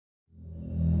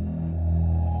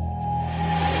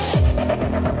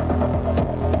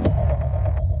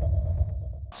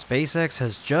SpaceX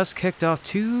has just kicked off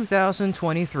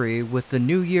 2023 with the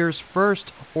New Year's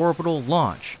first orbital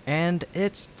launch, and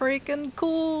it's freaking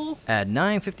cool! At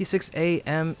 9:56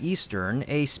 a.m. Eastern,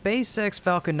 a SpaceX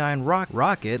Falcon 9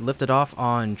 rocket lifted off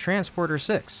on Transporter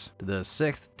 6, the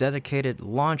sixth dedicated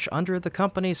launch under the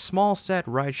company's Smallsat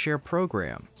Rideshare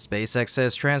Program. SpaceX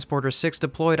says Transporter 6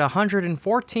 deployed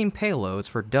 114 payloads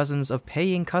for dozens of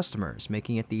paying customers,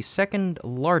 making it the second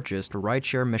largest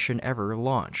rideshare mission ever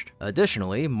launched.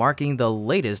 Additionally, marking the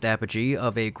latest apogee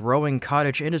of a growing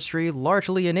cottage industry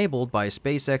largely enabled by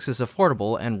SpaceX's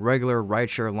affordable and regular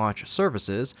rideshare launch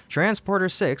services, Transporter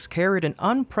 6 carried an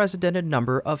unprecedented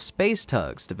number of space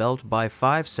tugs developed by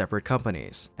 5 separate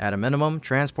companies. At a minimum,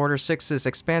 Transporter 6's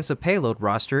expansive payload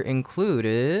roster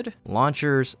included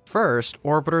Launcher's first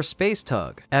Orbiter space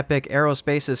tug, Epic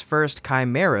Aerospace's first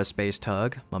Chimera space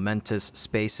tug, Momentus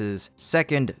Space's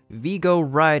second Vigo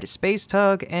Ride space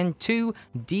tug, and 2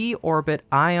 D-Orbit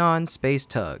Ion space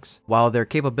tugs. While their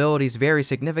capabilities vary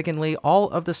significantly, all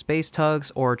of the space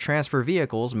tugs or transfer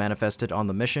vehicles manifested on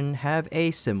the mission have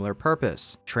a similar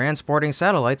purpose: transporting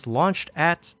satellites launched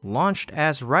as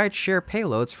rideshare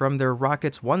payloads from their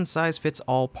rocket's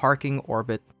one-size-fits-all parking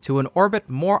orbit to an orbit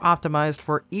more optimized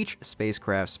for each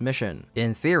spacecraft's mission.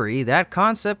 In theory, that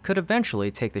concept could eventually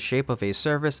take the shape of a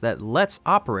service that lets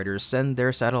operators send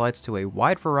their satellites to a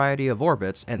wide variety of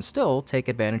orbits and still take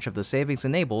advantage of the savings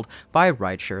enabled by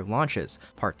rideshare launches,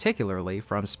 particularly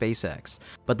from SpaceX.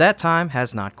 But that time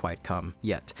has not quite come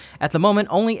yet. At the moment,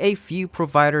 only a few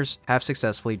providers have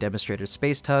successfully demonstrated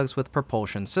space tugs with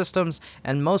propulsion systems,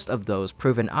 and most of those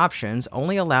proven options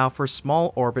only allow for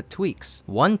small orbit tweaks.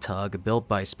 One tug built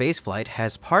by Spaceflight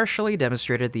has partially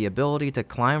demonstrated the ability to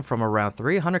climb from around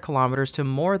 300 kilometers to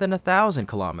more than 1,000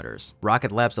 kilometers.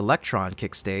 Rocket Lab's Electron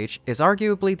kick stage is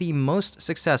arguably the most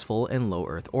successful in low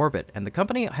Earth orbit, and the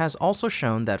company has also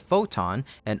shown that Photon,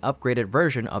 an upgraded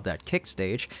version of that kick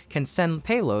stage, can send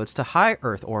payloads to high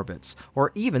Earth orbits,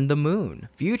 or even the moon.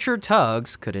 Future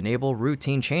tugs could enable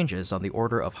routine changes on the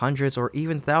order of hundreds or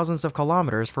even thousands of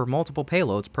kilometers for multiple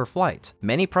payloads per flight.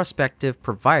 Many prospective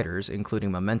providers,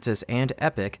 including Momentus and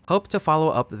Epic, hope to follow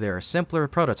up their simpler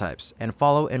prototypes and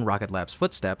follow in Rocket Lab's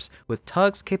footsteps with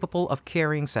tugs capable of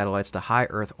carrying satellites to high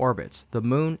Earth orbits, the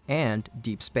moon, and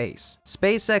deep space.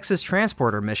 SpaceX's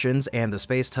transporter missions and the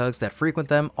space tugs that frequent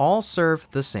them all serve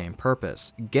the same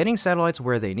purpose: getting satellites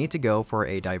where they need to go for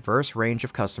a diverse range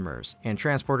of customers, and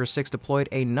Transporter 6 deployed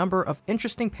a number of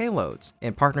interesting payloads.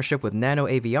 In partnership with Nano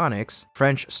Avionics,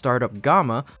 French startup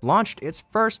Gamma launched its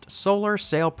first solar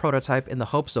sail prototype in the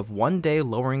hopes of one day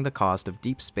lowering the cost of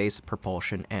deep space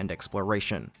propulsion and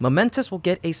exploration. Momentus will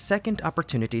get a second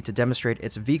opportunity to demonstrate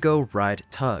its Vigo Ride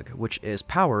tug, which is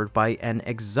powered by an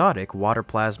exotic water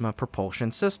plasma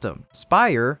propulsion system.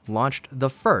 Spire launched the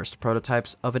first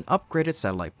prototypes of an upgraded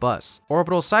satellite bus.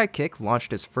 Orbital Sidekick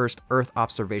launched its first Earth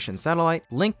observation satellite.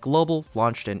 Link Global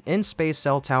launched an in-space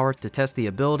cell tower to test the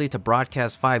ability to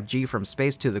broadcast 5G from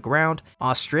space to the ground.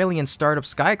 Australian startup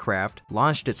Skycraft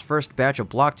launched its first batch of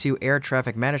Block 2 air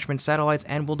traffic management satellites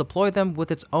and will deploy them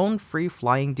with its own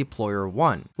free-flying Deployer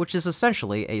 1, which is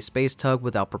essentially a space tug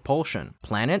without propulsion.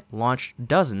 Planet launched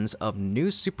dozens of new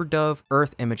SuperDove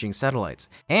Earth imaging satellites,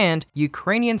 and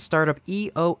Ukrainian startup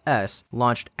EOS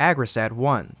launched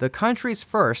Agrisat-1, the country's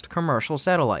first commercial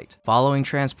satellite. Following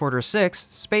Transporter 6,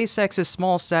 SpaceX's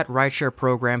Smallsat Rideshare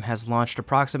Program has launched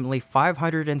approximately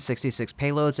 566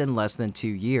 payloads in less than 2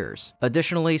 years.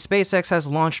 Additionally, SpaceX has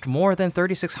launched more than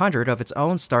 3,600 of its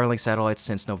own Starlink satellites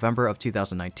since November of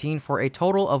 2019 for a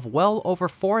total of well over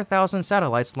 4,000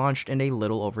 satellites launched in a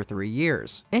little over 3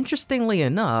 years. Interestingly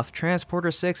enough,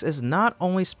 Transporter 6 is not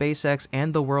only SpaceX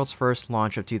and the world's first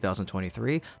launch of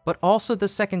 2023, but also the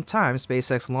second time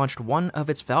SpaceX launched one of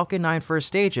its Falcon 9 first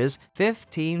stages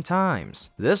 15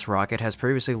 times. This rocket has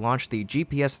previously launched the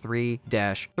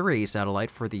GPS-3-3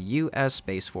 satellite for the US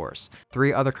Space Force,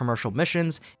 3 other commercial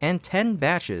missions, and 10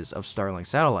 batches of Starlink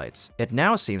satellites. It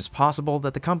now seems possible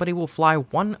that the company will fly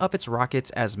one of its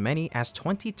rockets as many as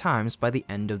 20 times by the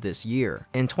end of this year.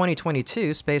 In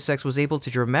 2022, SpaceX was able to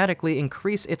dramatically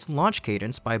increase its launch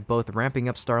cadence by both ramping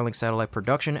up Starlink satellite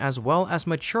production as well as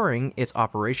maturing its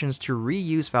operations to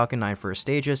reuse Falcon 9 first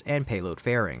stages and payload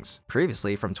fairings.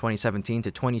 Previously, from 2017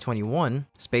 to 2021,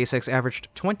 SpaceX averaged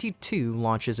 22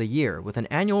 launches a year, with an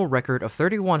annual record of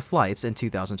 31 flights in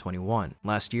 2021.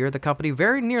 Last year, the company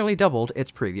very nearly doubled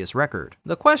its previous record.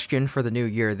 The question for the new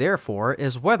year, therefore,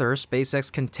 is whether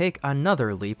SpaceX can take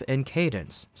another leap in in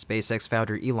cadence. SpaceX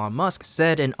founder Elon Musk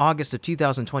said in August of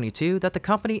 2022 that the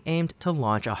company aimed to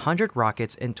launch 100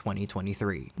 rockets in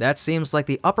 2023. That seems like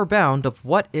the upper bound of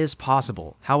what is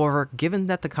possible. However, given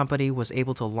that the company was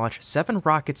able to launch 7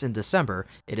 rockets in December,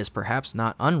 it is perhaps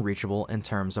not unreachable in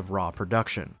terms of raw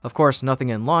production. Of course, nothing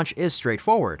in launch is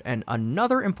straightforward, and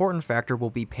another important factor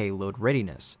will be payload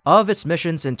readiness. Of its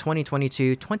missions in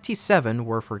 2022, 27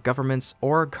 were for governments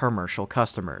or commercial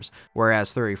customers,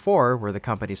 whereas 34 were the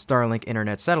company's Starlink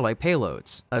internet satellite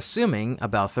payloads. Assuming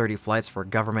about 30 flights for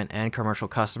government and commercial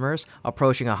customers,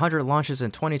 approaching 100 launches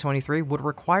in 2023 would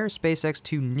require SpaceX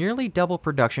to nearly double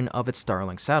production of its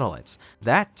Starlink satellites.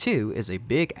 That too is a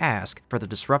big ask for the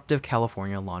disruptive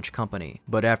California launch company.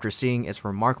 But after seeing its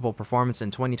remarkable performance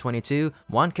in 2022,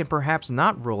 one can perhaps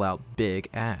not rule out big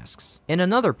asks. In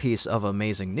another piece of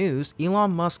amazing news,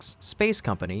 Elon Musk's space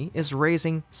company is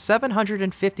raising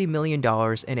 $750 million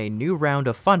in a new round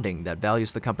of funding that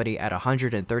values the company at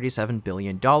 $137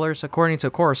 billion, according to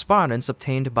correspondence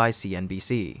obtained by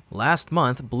CNBC. Last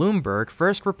month, Bloomberg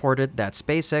first reported that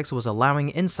SpaceX was allowing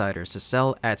insiders to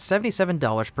sell at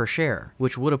 $77 per share,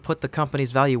 which would have put the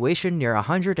company's valuation near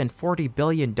 $140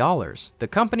 billion. The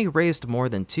company raised more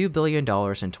than $2 billion in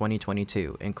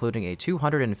 2022, including a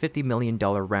 $250 million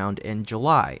round in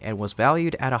July, and was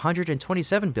valued at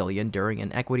 $127 billion during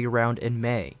an equity round in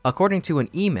May. According to an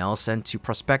email sent to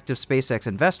prospective SpaceX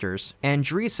investors,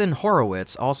 Andreessen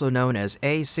Horowitz, also known as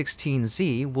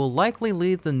A16Z, will likely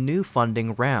lead the new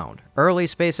funding round. Early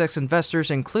SpaceX investors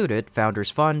included Founders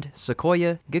Fund,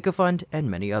 Sequoia, Gigafund, and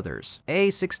many others.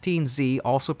 A16Z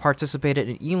also participated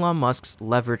in Elon Musk's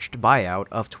leveraged buyout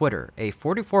of Twitter, a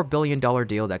 $44 billion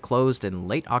deal that closed in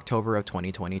late October of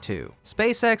 2022.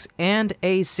 SpaceX and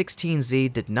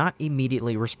A16Z did not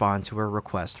immediately respond to a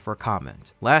request for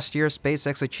comment. Last year,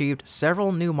 SpaceX achieved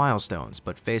several new milestones,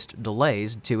 but faced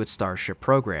delays to its Starship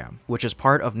program, which is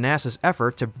part of NASA's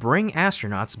effort to bring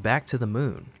astronauts back to the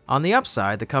moon. On the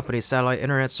upside, the company's satellite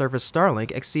internet service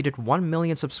Starlink exceeded 1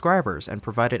 million subscribers and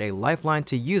provided a lifeline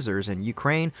to users in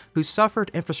Ukraine who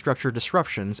suffered infrastructure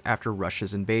disruptions after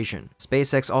Russia's invasion.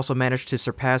 SpaceX also managed to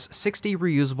surpass 60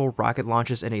 reusable rocket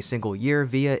launches in a single year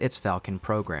via its Falcon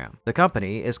program. The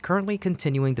company is currently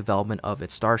continuing development of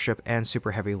its Starship and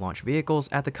Super Heavy launch vehicles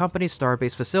at the company's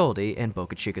Starbase facility in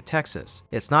Boca Chica, Texas.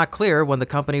 It's not clear when the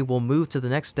company will move to the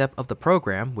next step of the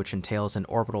program, which entails an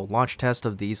orbital launch test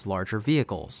of these larger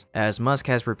vehicles. As Musk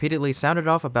has repeatedly sounded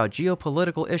off about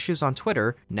geopolitical issues on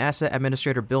Twitter, NASA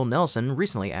Administrator Bill Nelson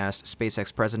recently asked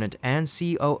SpaceX President and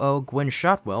COO Gwynne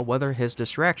Shotwell whether his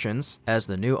distractions as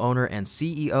the new owner and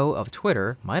CEO of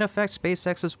Twitter might affect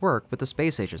SpaceX's work with the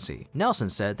space agency. Nelson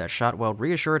said that Shotwell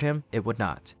reassured him it would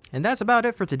not. And that's about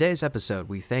it for today's episode.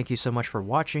 We thank you so much for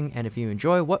watching, and if you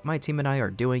enjoy what my team and I are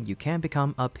doing, you can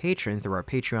become a patron through our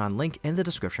Patreon link in the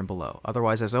description below.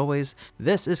 Otherwise, as always,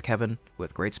 this is Kevin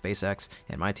with Great SpaceX,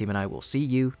 and my team and I will see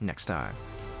you next time.